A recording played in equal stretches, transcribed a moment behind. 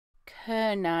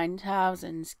Per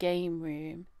 9000's game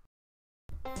room.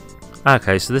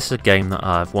 Okay, so this is a game that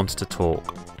I've wanted to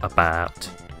talk about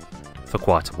for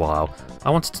quite a while. I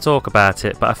wanted to talk about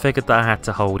it, but I figured that I had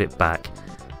to hold it back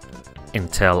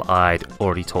until I'd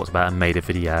already talked about and made a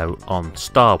video on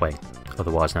Starway,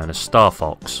 otherwise known as Star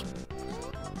Fox.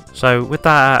 So with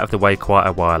that out of the way quite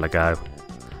a while ago,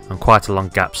 and quite a long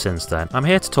gap since then, I'm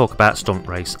here to talk about Stunt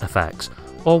Race FX,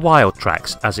 or Wild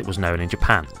Tracks as it was known in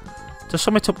Japan. To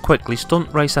sum it up quickly,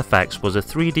 Stunt Race FX was a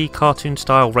 3D cartoon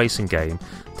style racing game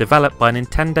developed by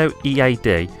Nintendo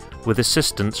EAD with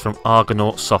assistance from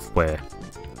Argonaut Software.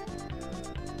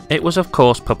 It was of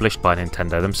course published by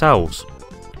Nintendo themselves.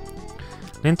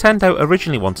 Nintendo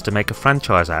originally wanted to make a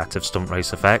franchise out of Stunt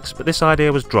Race FX, but this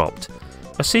idea was dropped.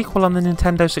 A sequel on the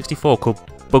Nintendo 64 called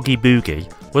Boogie Boogie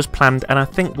was planned, and I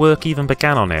think work even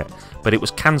began on it, but it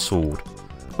was cancelled,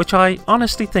 which I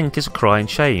honestly think is a crying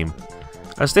shame,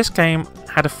 as this game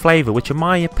had a flavour which in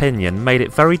my opinion made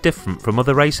it very different from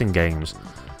other racing games,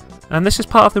 and this is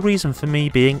part of the reason for me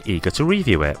being eager to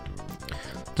review it.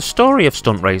 The story of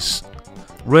Stunt Race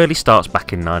really starts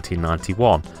back in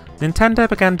 1991. Nintendo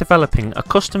began developing a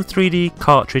custom 3D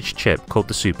cartridge chip called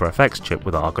the Super FX chip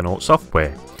with Argonaut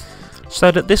Software,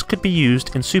 so that this could be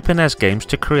used in Super NES games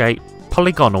to create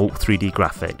polygonal 3D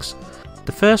graphics.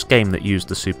 The first game that used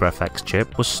the Super FX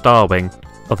chip was Starwing,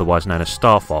 otherwise known as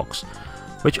Star Fox,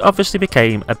 which obviously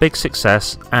became a big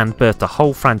success and birthed a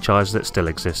whole franchise that still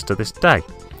exists to this day.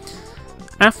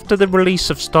 After the release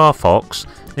of Star Fox,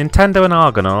 Nintendo and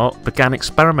Argonaut began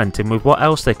experimenting with what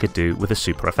else they could do with a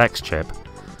Super FX chip.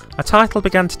 A title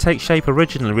began to take shape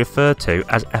originally referred to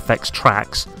as FX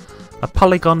Tracks, a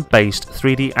polygon-based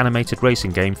 3D animated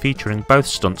racing game featuring both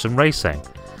stunts and racing.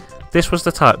 This was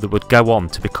the type that would go on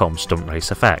to become Stunt Race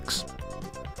FX.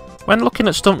 When looking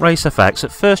at Stunt Race FX,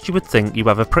 at first you would think you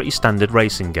have a pretty standard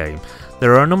racing game.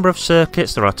 There are a number of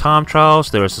circuits, there are time trials,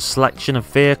 there is a selection of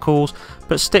vehicles,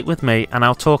 but stick with me and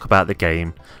I'll talk about the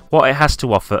game, what it has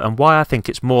to offer and why I think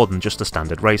it's more than just a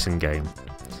standard racing game.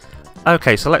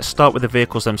 Okay, so let's start with the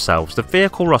vehicles themselves. The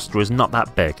vehicle roster is not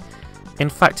that big. In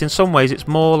fact, in some ways it's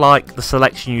more like the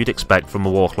selection you'd expect from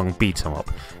a walk-along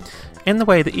beat-em-up, in the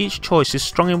way that each choice is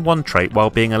strong in one trait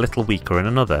while being a little weaker in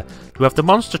another. You have the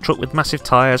monster truck with massive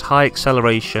tyres, high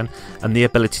acceleration and the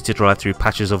ability to drive through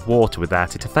patches of water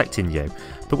without it affecting you,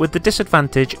 but with the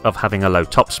disadvantage of having a low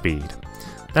top speed.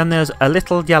 Then there's a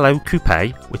little yellow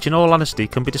coupe, which in all honesty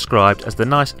can be described as the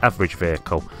nice average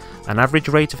vehicle, an average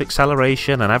rate of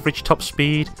acceleration, an average top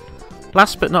speed.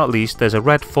 Last but not least, there's a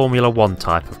red Formula 1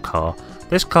 type of car.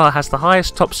 This car has the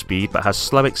highest top speed but has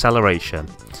slow acceleration.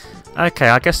 Okay,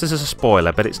 I guess this is a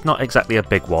spoiler, but it's not exactly a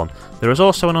big one. There is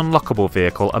also an unlockable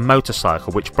vehicle, a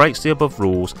motorcycle, which breaks the above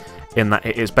rules in that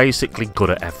it is basically good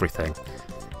at everything.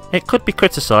 It could be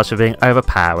criticised for being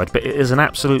overpowered, but it is an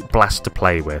absolute blast to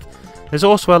play with. There's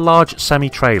also a large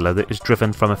semi-trailer that is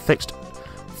driven from a fixed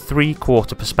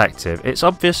 3/4 perspective. It's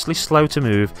obviously slow to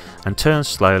move and turns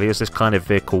slowly as this kind of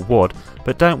vehicle would,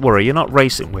 but don't worry, you're not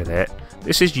racing with it.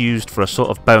 This is used for a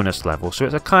sort of bonus level, so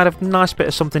it's a kind of nice bit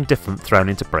of something different thrown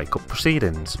into break-up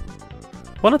proceedings.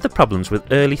 One of the problems with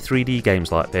early 3D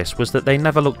games like this was that they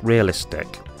never looked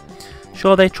realistic.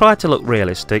 Sure, they tried to look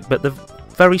realistic, but the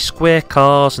very square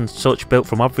cars and such built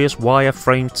from obvious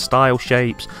wire-framed style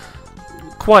shapes,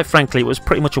 quite frankly it was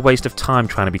pretty much a waste of time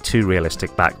trying to be too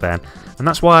realistic back then, and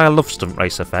that's why I love Stunt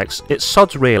Race FX. It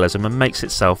sods realism and makes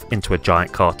itself into a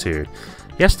giant cartoon.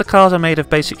 Yes, the cars are made of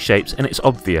basic shapes and it's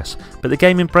obvious, but the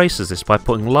game embraces this by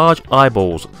putting large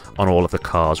eyeballs on all of the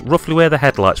cars, roughly where the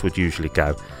headlights would usually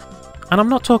go. And I'm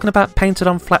not talking about painted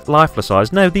on flat lifeless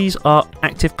eyes, no, these are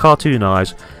active cartoon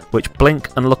eyes which blink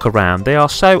and look around. They are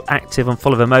so active and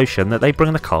full of emotion that they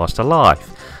bring the cars to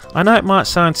life. I know it might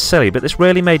sound silly, but this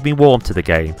really made me warm to the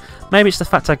game. Maybe it's the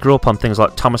fact I grew up on things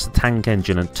like Thomas the Tank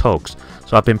Engine and Tugs,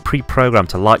 so I've been pre-programmed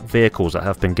to like vehicles that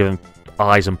have been given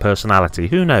eyes and personality,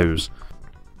 who knows?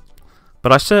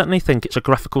 But I certainly think it's a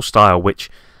graphical style which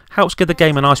helps give the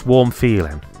game a nice warm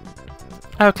feeling.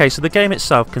 Okay, so the game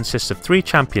itself consists of 3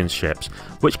 championships,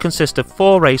 which consist of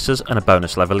 4 races and a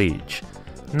bonus level each.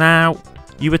 Now,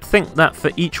 you would think that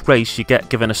for each race you get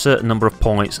given a certain number of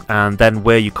points, and then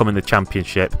where you come in the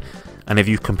championship, and if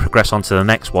you can progress on to the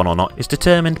next one or not, is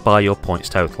determined by your points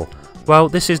total. Well,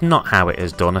 this is not how it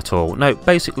is done at all. No,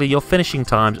 basically your finishing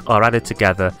times are added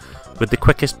together with the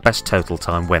quickest best total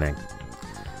time winning.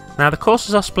 Now the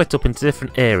courses are split up into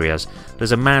different areas.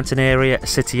 There's a mountain area, a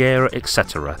city area,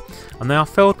 etc. And they are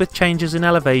filled with changes in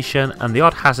elevation and the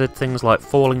odd hazard, things like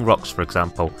falling rocks for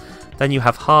example. Then you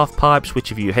have half pipes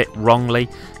which if you hit wrongly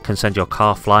can send your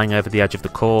car flying over the edge of the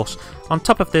course. On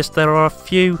top of this there are a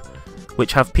few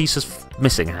which have pieces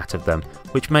missing out of them,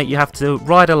 which make you have to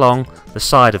ride along the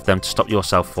side of them to stop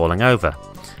yourself falling over.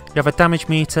 You have a damage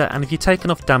meter, and if you take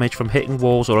enough damage from hitting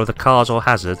walls or other cars or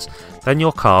hazards, then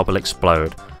your car will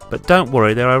explode. But don't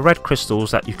worry, there are red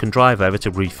crystals that you can drive over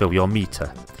to refill your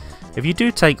meter. If you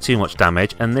do take too much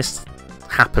damage, and this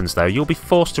happens though, you'll be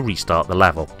forced to restart the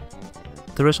level.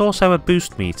 There is also a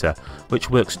boost meter, which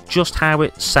works just how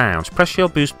it sounds. Press your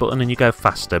boost button and you go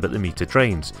faster, but the meter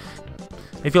drains.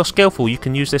 If you're skillful, you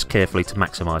can use this carefully to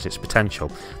maximise its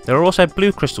potential. There are also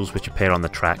blue crystals which appear on the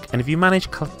track, and if you manage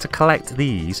to collect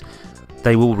these,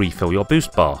 they will refill your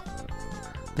boost bar.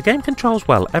 The game controls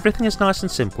well, everything is nice and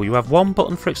simple. You have one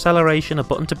button for acceleration, a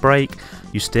button to brake,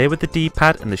 you steer with the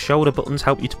D-pad, and the shoulder buttons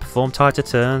help you to perform tighter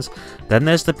turns. Then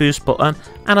there's the boost button,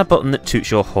 and a button that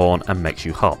toots your horn and makes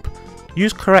you hop.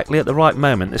 Used correctly at the right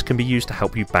moment, this can be used to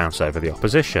help you bounce over the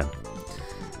opposition.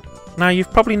 Now,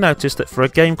 you've probably noticed that for a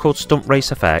game called Stunt Race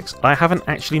FX, I haven't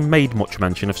actually made much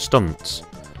mention of stunts.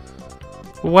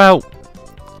 Well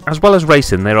as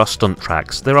racing, there are stunt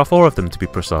tracks. There are 4 of them to be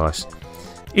precise.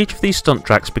 Each of these stunt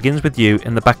tracks begins with you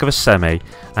in the back of a semi,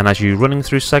 and as you running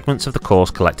through segments of the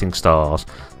course collecting stars.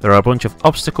 There are a bunch of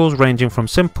obstacles ranging from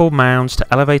simple mounds to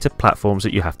elevated platforms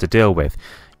that you have to deal with.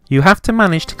 You have to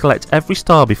manage to collect every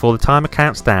star before the timer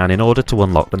counts down in order to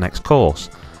unlock the next course.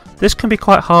 This can be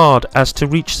quite hard, as to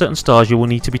reach certain stars you will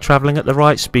need to be travelling at the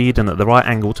right speed and at the right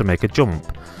angle to make a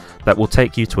jump that will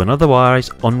take you to an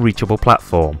otherwise unreachable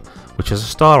platform, which has a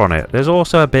star on it. There's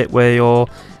also a bit where you're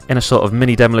in a sort of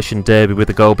mini demolition derby, with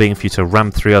the goal being for you to ram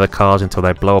 3 other cars until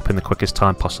they blow up in the quickest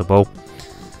time possible.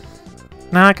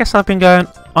 Now, I guess I've been going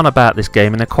on about this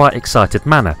game in a quite excited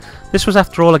manner. This was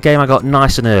after all a game I got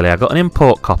nice and early. I got an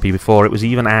import copy before it was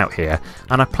even out here,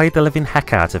 and I played the living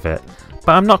heck out of it.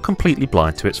 But I'm not completely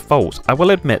blind to its faults. I will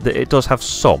admit that it does have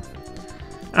some.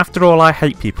 After all, I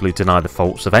hate people who deny the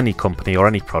faults of any company or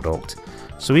any product.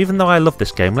 So even though I love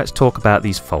this game, let's talk about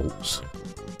these faults.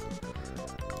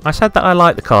 I said that I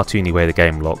like the cartoony way the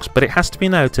game looks, but it has to be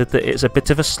noted that it's a bit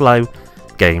of a slow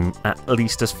game, at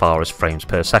least as far as frames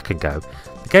per second go.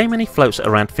 The game only floats at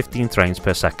around 15 frames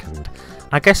per second.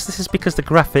 I guess this is because the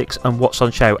graphics and what's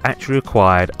on show actually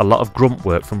required a lot of grunt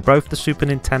work from both the Super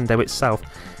Nintendo itself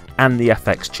and the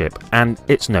FX chip, and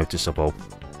it's noticeable.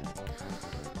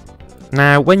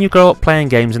 Now, when you grow up playing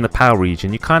games in the PAL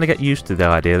region, you kind of get used to the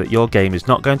idea that your game is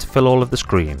not going to fill all of the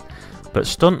screen, but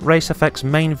Stunt Race FX's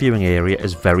main viewing area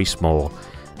is very small.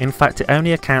 In fact, it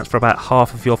only accounts for about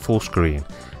half of your full screen.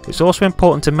 It's also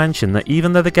important to mention that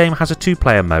even though the game has a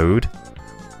 2-player mode,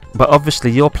 but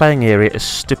obviously your playing area is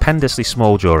stupendously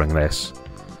small during this,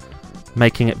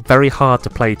 making it very hard to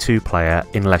play 2-player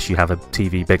unless you have a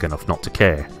TV big enough not to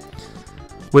care.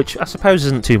 Which I suppose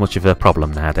isn't too much of a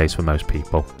problem nowadays for most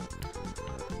people.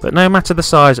 But no matter the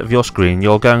size of your screen,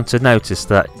 you're going to notice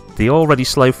that the already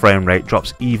slow frame rate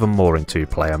drops even more in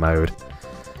 2-player mode.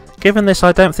 Given this,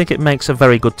 I don't think it makes a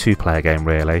very good 2-player game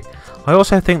really. I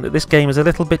also think that this game is a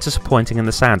little bit disappointing in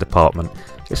the sound department.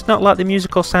 It's not like the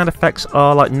musical sound effects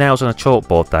are like nails on a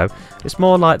chalkboard though, it's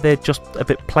more like they're just a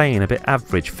bit plain, a bit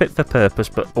average, fit for purpose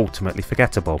but ultimately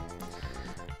forgettable.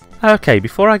 Okay,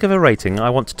 before I give a rating,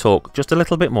 I want to talk just a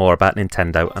little bit more about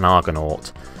Nintendo and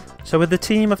Argonaut. So with the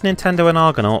team of Nintendo and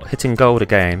Argonaut hitting gold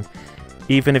again,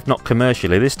 even if not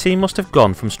commercially, this team must have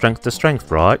gone from strength to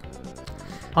strength, right?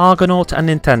 Argonaut and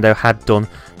Nintendo had done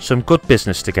some good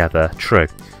business together, true.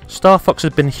 Star Fox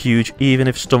had been huge even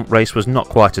if Stunt Race was not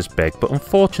quite as big, but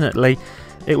unfortunately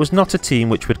it was not a team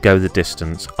which would go the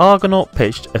distance. Argonaut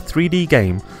pitched a 3D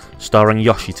game starring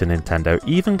Yoshi to Nintendo,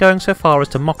 even going so far as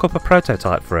to mock up a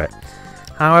prototype for it.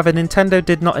 However, Nintendo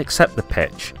did not accept the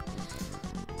pitch.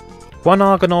 One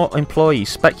Argonaut employee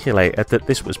speculated that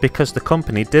this was because the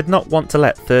company did not want to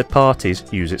let third parties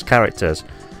use its characters,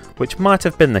 which might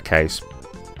have been the case.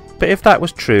 But if that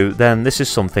was true, then this is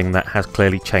something that has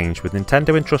clearly changed, with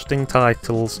Nintendo entrusting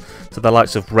titles to the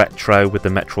likes of Retro with the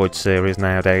Metroid series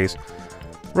nowadays.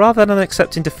 Rather than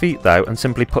accepting defeat though and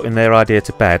simply putting their idea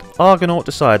to bed, Argonaut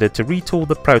decided to retool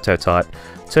the prototype,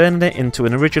 turning it into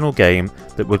an original game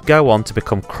that would go on to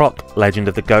become Croc Legend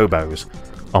of the Gobos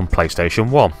on PlayStation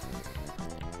 1.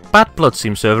 Bad blood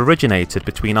seems to have originated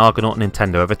between Argonaut and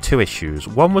Nintendo over 2 issues.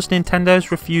 One was Nintendo's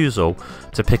refusal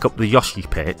to pick up the Yoshi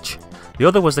pitch. The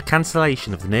other was the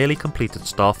cancellation of the nearly completed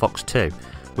Star Fox 2,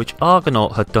 which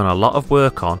Argonaut had done a lot of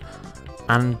work on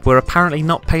and were apparently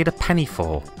not paid a penny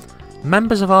for.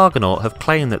 Members of Argonaut have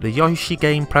claimed that the Yoshi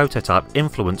game prototype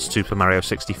influenced Super Mario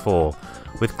 64,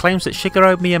 with claims that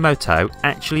Shigeru Miyamoto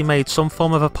actually made some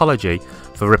form of apology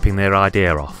for ripping their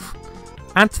idea off.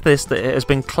 Add to this that it has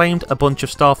been claimed a bunch of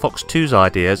Star Fox 2's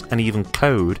ideas and even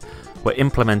code were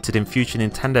implemented in future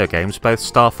Nintendo games, both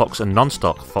Star Fox and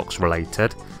non-Star Fox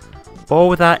related, all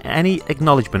without any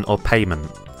acknowledgement or payment.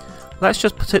 Let's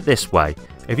just put it this way,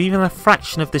 if even a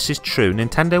fraction of this is true,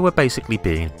 Nintendo were basically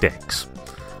being dicks.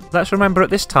 Let's remember at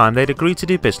this time they'd agreed to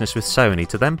do business with Sony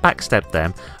to then backstab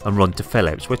them and run to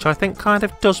Philips, which I think kind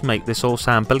of does make this all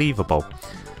sound believable.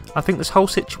 I think this whole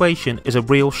situation is a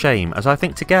real shame, as I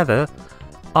think together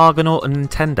Argonaut and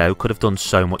Nintendo could have done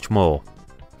so much more.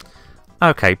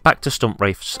 Okay, back to Stunt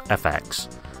Race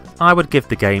FX. I would give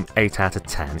the game 8 out of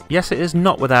 10. Yes, it is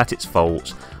not without its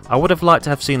faults. I would have liked to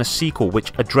have seen a sequel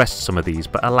which addressed some of these,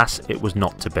 but alas, it was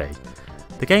not to be.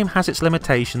 The game has its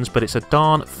limitations, but it's a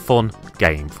darn fun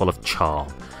game full of charm,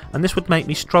 and this would make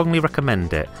me strongly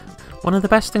recommend it. One of the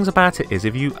best things about it is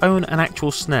if you own an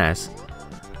actual SNES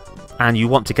and you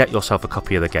want to get yourself a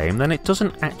copy of the game, then it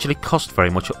doesn't actually cost very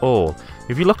much at all.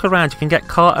 If you look around, you can get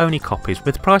cart-only copies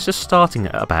with prices starting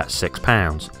at about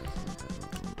 £6.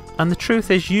 And the truth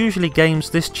is, usually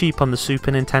games this cheap on the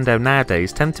Super Nintendo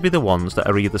nowadays tend to be the ones that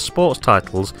are either sports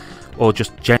titles or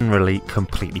just generally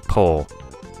completely poor.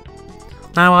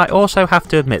 Now, I also have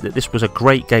to admit that this was a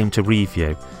great game to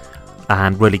review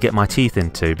and really get my teeth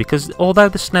into, because although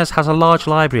the SNES has a large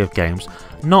library of games,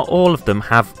 not all of them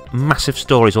have massive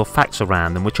stories or facts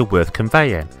around them which are worth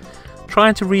conveying.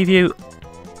 Trying to review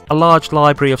a large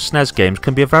library of SNES games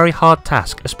can be a very hard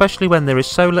task, especially when there is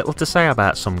so little to say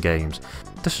about some games.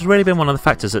 This has really been one of the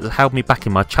factors that has held me back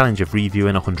in my challenge of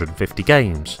reviewing 150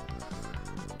 games.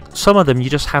 Some of them you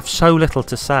just have so little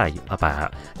to say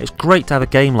about. It's great to have a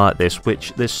game like this,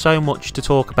 which there's so much to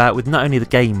talk about with not only the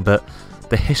game but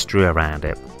the history around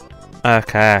it.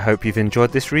 Okay, I hope you've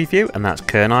enjoyed this review, and that's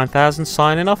Kerr9000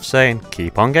 signing off saying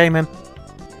keep on gaming.